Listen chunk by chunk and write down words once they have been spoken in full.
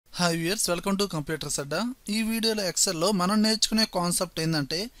Hi viewers, welcome to computers అడ్డా. ఈ వీడియోలో ఎక్సెల్లో మనం నేర్చుకునే కాన్సెప్ట్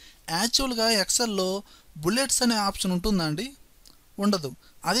ఏంటంటే, యాక్చువల్గా ఎక్సెల్లో బుల్లెట్స్ అనే ఆప్షన్ ఉంటుందండి, ఉండదు.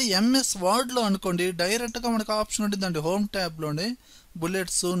 అదే ఎంఎస్ వర్డ్లో అనుకోండి, డైరెక్ట్గా మనకు ఆప్షన్ ఉంటుందండి. హోమ్ ట్యాబ్లోనే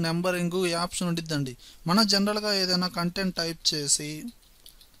బుల్లెట్స్, నెంబరింగ్ ఈ ఆప్షన్ ఉంటుందండి. మనం జనరల్గా ఏదైనా కంటెంట్ టైప్ చేసి,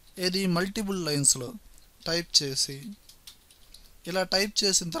 ఏది మల్టిపుల్ లైన్స్లో టైప్ చేసి, ఇలా టైప్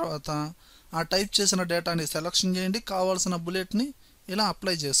చేసిన తర్వాత ఆ టైప్ చేసిన డేటాని సెలెక్షన్ చేయండి, కావాల్సిన బుల్లెట్ని ఇలా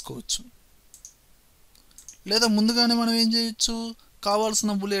అప్లై చేసుకోవచ్చు. లేదా ముందుగానే మనం ఏం చేయొచ్చు,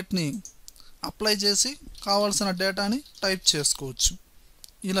 కావాల్సిన బుల్లెట్ని అప్లై చేసి కావాల్సిన డేటాని టైప్ చేసుకోవచ్చు.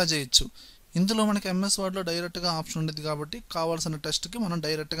 ఇలా చేయొచ్చు. ఇందులో మనకి ఎంఎస్ వర్డ్లో డైరెక్ట్గా ఆప్షన్ ఉండేది కాబట్టి కావాల్సిన టెస్ట్కి మనం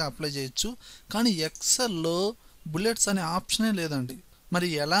డైరెక్ట్గా అప్లై చేయొచ్చు. కానీ ఎక్సెల్లో బుల్లెట్స్ అనే ఆప్షనే లేదండి. మరి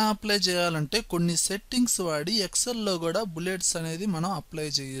ఎలా అప్లై చేయాలంటే, కొన్ని సెట్టింగ్స్ వాడి ఎక్సెల్లో కూడా బుల్లెట్స్ అనేది మనం అప్లై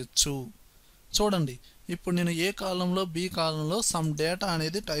చేయొచ్చు. చూడండి, ఇప్పుడు నేను ఏ కాలంలో బి కాలంలో సమ్ డేటా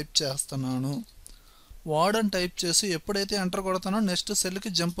అనేది టైప్ చేస్తున్నాను. వర్డ్ అని టైప్ చేసి ఎప్పుడైతే ఎంటర్ కొడతానో నెక్స్ట్ సెల్కి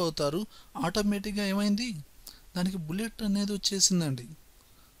జంప్ అవుతారు. ఆటోమేటిక్గా ఏమైంది, దానికి బుల్లెట్ అనేది వచ్చేసిందండి.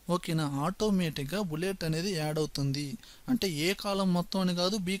 ఓకేనా, ఆటోమేటిక్గా బుల్లెట్ అనేది యాడ్ అవుతుంది. అంటే ఏ కాలం మొత్తం అని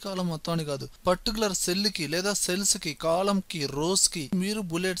కాదు, బి కాలం మొత్తం అని కాదు, పర్టికులర్ సెల్కి లేదా సెల్స్కి, కాలంకి, రోస్కి మీరు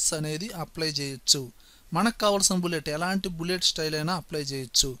బుల్లెట్స్ అనేది అప్లై చేయొచ్చు. మనకు కావాల్సిన బుల్లెట్ ఎలాంటి బుల్లెట్ స్టైల్ అయినా అప్లై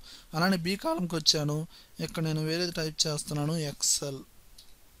చేయొచ్చు. అలానే బి కాలంకి వచ్చాను, ఇక్కడ నేను వేరేది టైప్ చేస్తున్నాను, ఎక్సెల్,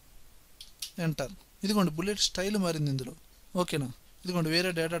 ఎంటర్. ఇదిగోండి బుల్లెట్ స్టైల్ మారింది ఇందులో. ఓకేనా, ఇదిగోండి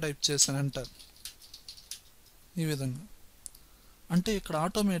వేరే డేటా టైప్ చేశాను, ఎంటర్. ఈ విధంగా అంటే ఇక్కడ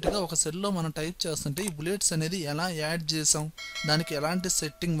ఆటోమేటిక్గా ఒక సెల్లో మనం టైప్ చేస్తుంటే ఈ బుల్లెట్స్ అనేది ఎలా యాడ్ చేసాం, దానికి ఎలాంటి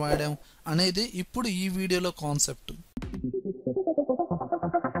సెట్టింగ్ వాడాం అనేది ఇప్పుడు ఈ వీడియోలో కాన్సెప్ట్.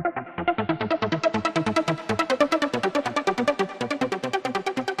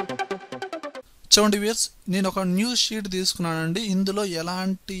 చూడండి వ్యూయర్స్, నేను ఒక న్యూ షీట్ తీసుకున్నానండి. ఇందులో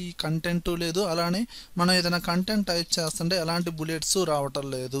ఎలాంటి కంటెంట్ లేదు, అలానే మనం ఏదైనా కంటెంట్ టైప్ చేస్తుంటే ఎలాంటి బుల్లెట్స్ రావటం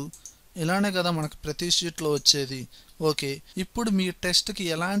లేదు. ఇలానే కదా మనకు ప్రతి షీట్లో వచ్చేది. ఓకే, ఇప్పుడు మీ టెస్ట్కి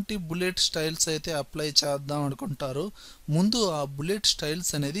ఎలాంటి బుల్లెట్ స్టైల్స్ అయితే అప్లై చేద్దాం అనుకుంటారో ముందు ఆ బుల్లెట్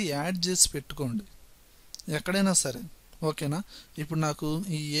స్టైల్స్ అనేది యాడ్ చేసి పెట్టుకోండి ఎక్కడైనా సరే. ఓకేనా, ఇప్పుడు నాకు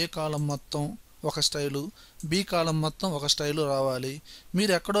ఈ ఏ కాలం మొత్తం ఒక స్టైలు, బి కాలం మొత్తం ఒక స్టైలు రావాలి.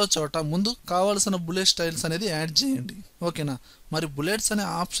 మీరు ఎక్కడో చోట ముందు కావాల్సిన బుల్లెట్ స్టైల్స్ అనేది యాడ్ చేయండి. ఓకేనా, మరి బుల్లెట్స్ అనే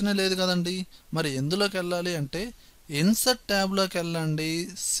ఆప్షనే లేదు కదండి. మరి ఎందులోకి వెళ్ళాలి అంటే, ఇన్సర్ట్ ట్యాబ్లోకి వెళ్ళండి.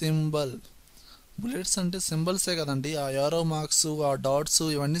 సింబల్, బుల్లెట్స్ అంటే సింబల్సే కదండి. ఆ యారో మార్క్స్, ఆ డాట్స్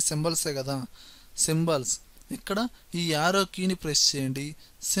ఇవన్నీ సింబల్సే కదా. సింబల్స్, ఇక్కడ ఈ యారో కీని ప్రెస్ చేయండి,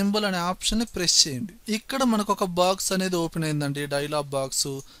 సింబల్ అనే ఆప్షన్ని ప్రెస్ చేయండి. ఇక్కడ మనకు ఒక బాక్స్ అనేది ఓపెన్ అయిందండి, డైలాగ్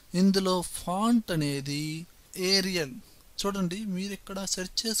బాక్స్. ఇందులో ఫాంట్ అనేది ఏరియల్. చూడండి, మీరు ఇక్కడ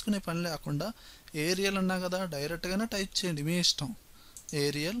సెర్చ్ చేసుకునే పని లేకుండా ఏరియల్ అన్నా కదా, డైరెక్ట్గానే టైప్ చేయండి, మీ ఇష్టం,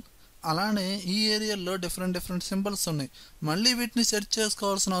 ఏరియల్. అలానే ఈ ఏరియాలో డిఫరెంట్ సింబల్స్ ఉన్నాయి. మళ్ళీ వీటిని సెర్చ్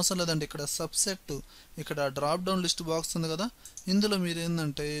చేసుకోవాల్సిన అవసరం లేదండి. ఇక్కడ సబ్సెట్, ఇక్కడ డ్రాప్ డౌన్ లిస్ట్ బాక్స్ ఉంది కదా, ఇందులో మీరు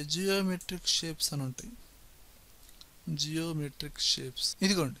ఏంటంటే జియోమెట్రిక్ షేప్స్ అని ఉంటాయి, జియోమెట్రిక్ షేప్స్.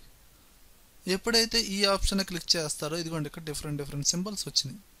 ఇదిగోండి, ఎప్పుడైతే ఈ ఆప్షన్ క్లిక్ చేస్తారో ఇదిగోండి ఇక్కడ డిఫరెంట్ సింబల్స్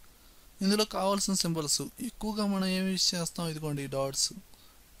వచ్చినాయి. ఇందులో కావాల్సిన సింబల్స్ ఎక్కువగా మనం ఏమి యూజ్ చేస్తాం, ఇదిగోండి ఈ డాట్స్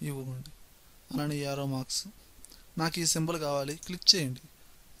ఇవ్వండి, అలానే యారో మార్క్స్. నాకు ఈ సింబల్ కావాలి, క్లిక్ చేయండి,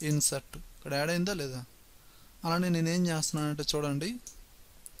 ఇన్సర్ట్. ఇక్కడ యాడ్ అయిందా లేదా. అలానే నేనేం చేస్తున్నానంటే చూడండి,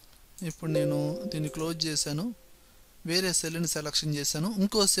 ఇప్పుడు నేను దీన్ని క్లోజ్ చేశాను, వేరే సెల్ని సెలెక్షన్ చేశాను,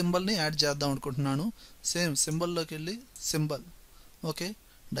 ఇంకో సింబల్ని యాడ్ చేద్దాం అనుకుంటున్నాను. సేమ్ సింబల్లోకి వెళ్ళి సింబల్. ఓకే,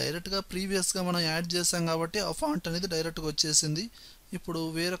 డైరెక్ట్గా ప్రీవియస్గా మనం యాడ్ చేసాం కాబట్టి ఆ ఫాంట్ అనేది డైరెక్ట్గా వచ్చేసింది. ఇప్పుడు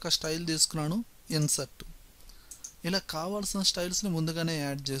వేరొక స్టైల్ తీసుకున్నాను, ఇన్సర్ట్. ఇలా కావాల్సిన స్టైల్స్ని ముందుగానే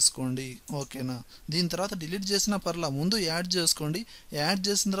యాడ్ చేసుకోండి. ఓకేనా, దీని తర్వాత డిలీట్ చేసినా పర్లా, ముందు యాడ్ చేసుకోండి. యాడ్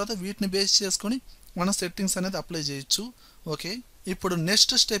చేసిన తర్వాత వీటిని బేస్ చేసుకొని మన సెట్టింగ్స్ అనేది అప్లై చేయొచ్చు. ఓకే, ఇప్పుడు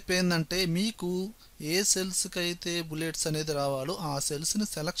నెక్స్ట్ స్టెప్ ఏంటంటే, మీకు ఏ సెల్స్కి అయితే బుల్లెట్స్ అనేది రావాలో ఆ సెల్స్ని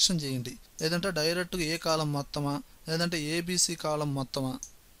సెలెక్షన్ చేయండి. లేదంటే డైరెక్ట్గా ఏ కాలం మొత్తమా, లేదంటే ఏబీసీ కాలం మొత్తమా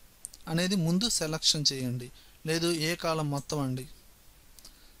అనేది ముందు సెలెక్షన్ చేయండి. లేదు ఏ కాలం మొత్తం అండి.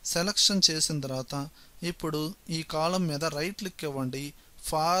 సెలెక్షన్ చేసిన తర్వాత ఇప్పుడు ఈ కాలం మీద రైట్ క్లిక్ ఇవ్వండి,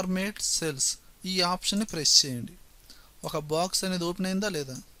 ఫార్మేట్ సెల్స్ ఈ ఆప్షన్ని ప్రెస్ చేయండి. ఒక బాక్స్ అనేది ఓపెన్ అయిందా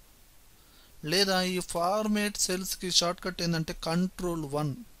లేదా. లేదా ఈ ఫార్మేట్ సెల్స్కి షార్ట్కట్ ఏంటంటే Ctrl+1.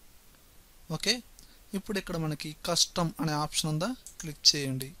 ఓకే, ఇప్పుడు ఇక్కడ మనకి కస్టమ్ అనే ఆప్షన్ ఉందా, క్లిక్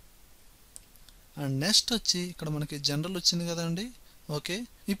చేయండి. అండ్ నెక్స్ట్ వచ్చి ఇక్కడ మనకి జనరల్ వచ్చింది కదండి. ఓకే,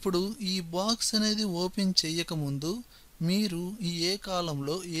 ఇప్పుడు ఈ బాక్స్ అనేది ఓపెన్ చేయకముందు మీరు ఈ ఏ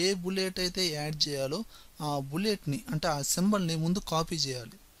కాలంలో ఏ బుల్లెట్ అయితే యాడ్ చేయాలో ఆ బుల్లెట్ని, అంటే ఆ సింబల్ని ముందు కాపీ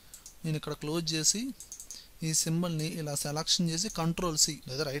చేయాలి. నేను ఇక్కడ క్లోజ్ చేసి ఈ సింబల్ని ఇలా సెలక్షన్ చేసి కంట్రోల్ సి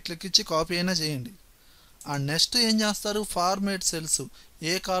లేదా రైట్ క్లిక్ ఇచ్చి కాపీ అయినా చేయండి. ఆ నెక్స్ట్ ఏం చేస్తారు, ఫార్మేట్ సెల్స్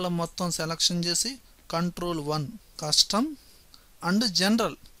ఏ కాలం మొత్తం సెలక్షన్ చేసి కంట్రోల్ 1 కస్టమ్ అండ్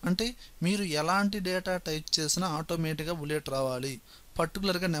జనరల్, అంటే మీరు ఎలాంటి డేటా టైప్ చేసినా ఆటోమేటిక్గా బుల్లెట్ రావాలి,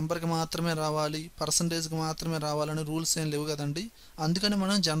 పర్టికులర్గా నెంబర్కి మాత్రమే రావాలి, పర్సంటేజ్కి మాత్రమే రావాలని రూల్స్ ఏం లేవు కదండి. అందుకని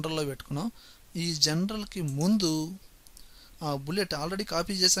మనం జనరల్లో పెట్టుకున్నాం. ఈ జనరల్కి ముందు బుల్లెట్ ఆల్రెడీ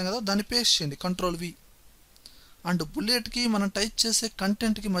కాపీ చేసాం కదా, దాన్ని పేస్ట్ చేయండి కంట్రోల్ V. అండ్ బుల్లెట్కి మనం టైప్ చేసే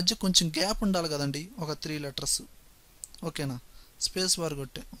కంటెంట్కి మధ్య కొంచెం గ్యాప్ ఉండాలి కదండి, ఒక 3 లెటర్స్. ఓకేనా, స్పేస్ బార్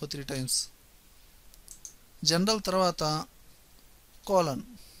కొట్టే ఒక 3 టైమ్స్. జనరల్ తర్వాత కోలన్.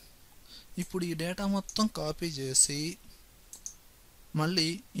 ఇప్పుడు ఈ డేటా మొత్తం కాపీ చేసి మళ్ళీ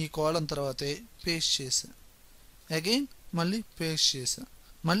ఈ కోలన్ తర్వాతే పేస్ట్ చేసా, అగైన్ మళ్ళీ పేస్ట్ చేసా,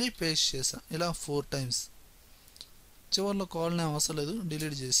 మళ్ళీ పేస్ట్ చేసా, ఇలా 4 టైమ్స్. చివరిలో కోలన్ అవసరం లేదు,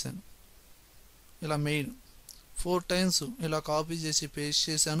 డిలీట్ చేశాను. ఇలా మెయిన్ 4 టైమ్స్ ఇలా కాపీ చేసి పేస్ట్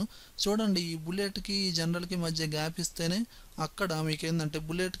చేశాను. చూడండి, ఈ బుల్లెట్కి ఈ జనరల్కి మధ్య గ్యాప్ ఇస్తేనే అక్కడ మీకు ఏంటంటే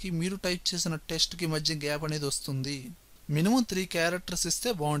బుల్లెట్కి మీరు టైప్ చేసిన టెక్స్ట్కి మధ్య గ్యాప్ అనేది వస్తుంది. మినిమం 3 క్యారెక్టర్స్ ఇస్తే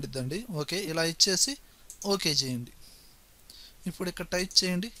బాగుంటుందండి. ఓకే, ఇలా ఇచ్చేసి ఓకే చేయండి. ఇప్పుడు ఇక్కడ టైప్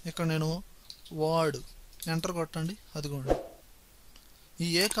చేయండి, ఇక్కడ నేను వర్డ్ ఎంటర్ కొట్టండి, అదిగోండి ఈ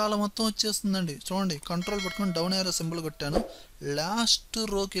ఏ కాలం మొత్తం వచ్చేస్తుందండి. చూడండి, కంట్రోల్ పట్టుకొని డౌన్ ఏరో సింబల్ కొట్టాను, లాస్ట్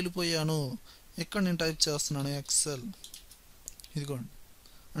రోకి వెళ్ళిపోయాను. ఇక్కడ నేను టైప్ చేస్తున్నాను ఎక్సెల్, ఇదిగోండి.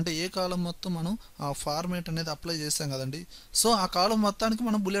 అంటే ఏ కాలం మొత్తం మనం ఆ ఫార్మేట్ అనేది అప్లై చేసాం కదండి, సో ఆ కాలం మొత్తానికి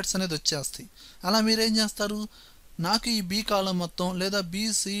మనం బుల్లెట్స్ అనేది వచ్చేస్తాయి. అలా మీరేం చేస్తారు, నాకు ఈ బి కాలం మొత్తం లేదా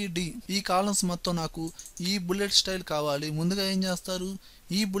బిసిడి ఈ కాలమ్స్ మొత్తం నాకు ఈ బుల్లెట్ స్టైల్ కావాలి. ముందుగా ఏం చేస్తారు,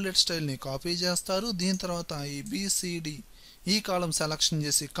 ఈ బుల్లెట్ స్టైల్ని కాపీ చేస్తారు, దీని తర్వాత ఈ బిసిడి ఈ కాలం సెలక్షన్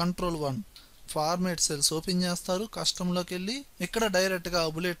చేసి కంట్రోల్ 1 ఫార్మేట్ సెల్స్ ఓపెన్ చేస్తారు, కస్టమ్లోకి వెళ్ళి ఇక్కడ డైరెక్ట్గా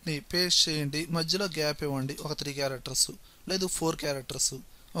బుల్లెట్ని పేస్ట్ చేయండి, మధ్యలో గ్యాప్ ఇవ్వండి, ఒక 3 క్యారెక్టర్స్ లేదు 4 క్యారెక్టర్స్.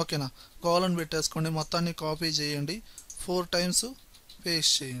 ఓకేనా, కాలన్ పెట్టేసుకోండి, మొత్తాన్ని కాపీ చేయండి, 4 టైమ్స్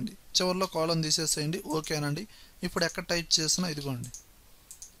పేస్ట్ చేయండి, చివరిలో కాలన్ తీసేసేయండి. ఓకేనండి. ఇప్పుడు ఎక్కడ టైప్ చేసినా ఇదిగోండి,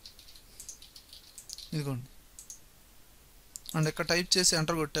 ఇదిగోండి అండ్ ఇక్కడ టైప్ చేసి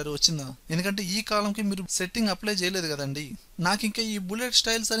ఎంటర్ కొట్టారు, వచ్చిందా? ఎందుకంటే ఈ కాలంకి మీరు సెట్టింగ్ అప్లై చేయలేదు కదండి. నాకు ఇంకా ఈ బుల్లెట్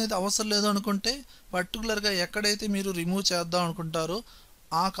స్టైల్స్ అనేది అవసరం లేదు అనుకుంటే పర్టికులర్గా ఎక్కడైతే మీరు రిమూవ్ చేద్దాం అనుకుంటారో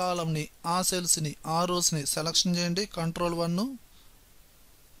ఆ కాలంని, ఆ సెల్స్ని, ఆ రోస్ని సెలక్షన్ చేయండి, కంట్రోల్ 1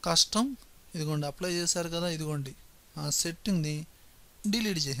 కస్టమ్, ఇదిగోండి అప్లై చేశారు కదా, ఇదిగోండి ఆ సెట్టింగ్ని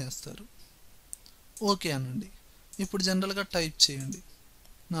డిలీట్ చేసేస్తారు. ఓకే అనండి. ఇప్పుడు జనరల్గా టైప్ చేయండి,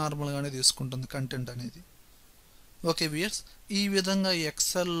 నార్మల్గానే తీసుకుంటుంది కంటెంట్ అనేది. ఓకే వ్యూయర్స్, ఈ విధంగా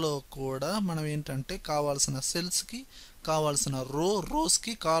ఎక్సెల్లో కూడా మనం ఏంటంటే కావాల్సిన సెల్స్కి, కావాల్సిన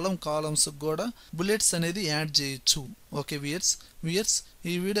రోస్కి, కాలమ్స్కి కూడా బుల్లెట్స్ అనేది యాడ్ చేయొచ్చు. ఓకే వ్యూయర్స్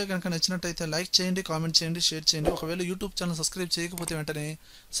ఈ వీడియో కనుక నచ్చినట్టయితే లైక్ చేయండి, కామెంట్ చేయండి, షేర్ చేయండి. ఒకవేళ యూట్యూబ్ ఛానల్ సబ్స్క్రైబ్ చేయకపోతే వెంటనే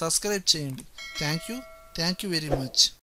సబ్స్క్రైబ్ చేయండి. Thank you very much.